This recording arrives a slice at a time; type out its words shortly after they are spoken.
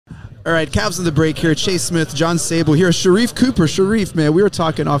All right, Cavs on the break here. Chase Smith, John Sabol here. Sharife Cooper. Sharife, man, we were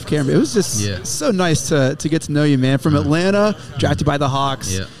talking off camera. It was just so nice to get to know you, man. From Atlanta, drafted by the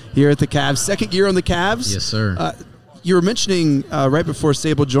Hawks, here at the Cavs. Second year on the Cavs. Yes, sir. You were mentioning right before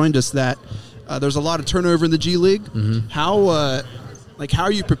Sabol joined us that there's a lot of turnover in the G League. Mm-hmm. How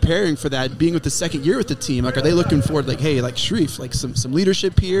are you preparing for that, being with the second year with the team? Like, are they looking forward, like, hey, like, Sharife, like, some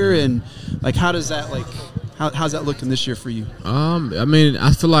leadership here? And, like, how does that, like, how's that looking this year for you? I mean,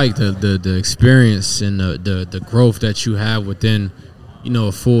 I feel like the experience and the growth that you have within,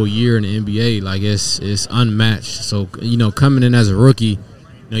 a full year in the NBA, like, it's unmatched. So, coming in as a rookie,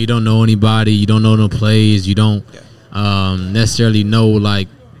 you don't know anybody, you don't know no plays, you don't necessarily know, like,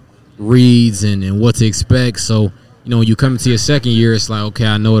 reads and what to expect. So, when you come into your second year, it's like, okay,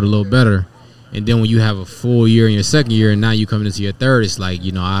 I know it a little better. And then when you have a full year in your second year and now you coming into your third, it's like,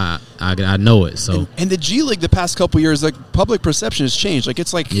 I know it. So and the G League the past couple years, like, public perception has changed. Like,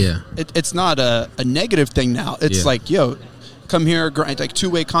 it's like it's not a negative thing now. It's like, come here, grind, like,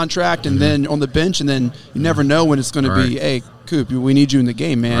 two-way contract, and then on the bench, and then you never know when it's going to be, hey, Coop, we need you in the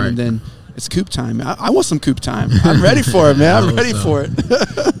game, man. And then it's Coop time. I want some Coop time. I'm ready for it, man. I'm ready for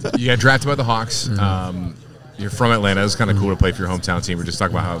it. You got drafted by the Hawks. You're from Atlanta. It's kind of cool to play for your hometown team. We're just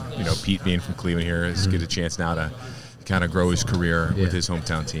talking about how, Pete being from Cleveland here has get a chance now to kind of grow his career with his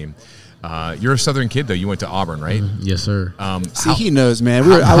hometown team. You're a Southern kid, though. You went to Auburn, right? Yes, sir. He knows, man.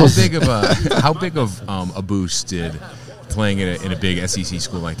 How big of a boost did playing in a big SEC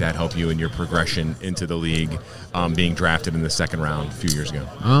school like that help you in your progression into the league, being drafted in the second round a few years ago?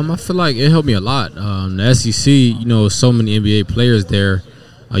 I feel like it helped me a lot. The SEC, so many NBA players there.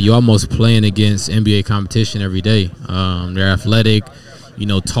 You're almost playing against NBA competition every day. They're athletic,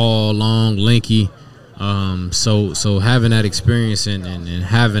 tall, long, lanky. So having that experience and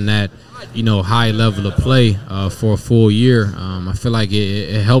having that, high level of play for a full year, I feel like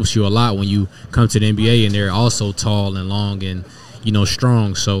it helps you a lot when you come to the NBA and they're also tall and long and,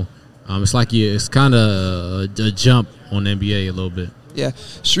 strong. So it's like it's kind of a jump on the NBA a little bit. Yeah.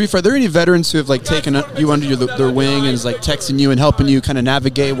 Sharife, are there any veterans who have, like, taken you under their wing and is, like, texting you and helping you kind of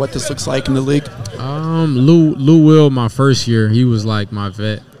navigate what this looks like in the league? Lou Will, my first year, he was, like, my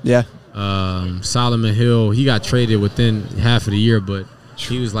vet. Yeah. Solomon Hill, he got traded within half of the year, but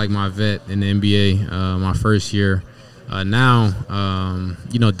he was, like, my vet in the NBA my first year. Now,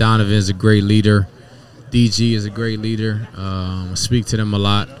 Donovan's a great leader. DG is a great leader. I speak to them a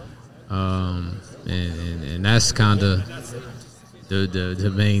lot. And that's kind of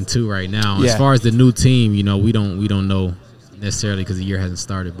the main two right now. As far as the new team, we don't know necessarily because the year hasn't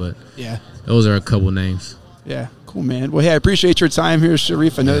started, but those are a couple names. Yeah, cool, man. Well, hey, I appreciate your time here,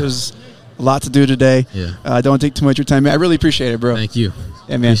 Sharife. I know there's a lot to do today. Yeah. Don't take too much of your time, man. I really appreciate it, bro. Thank you.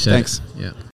 Yeah, man. Appreciate Thanks. it. Yeah.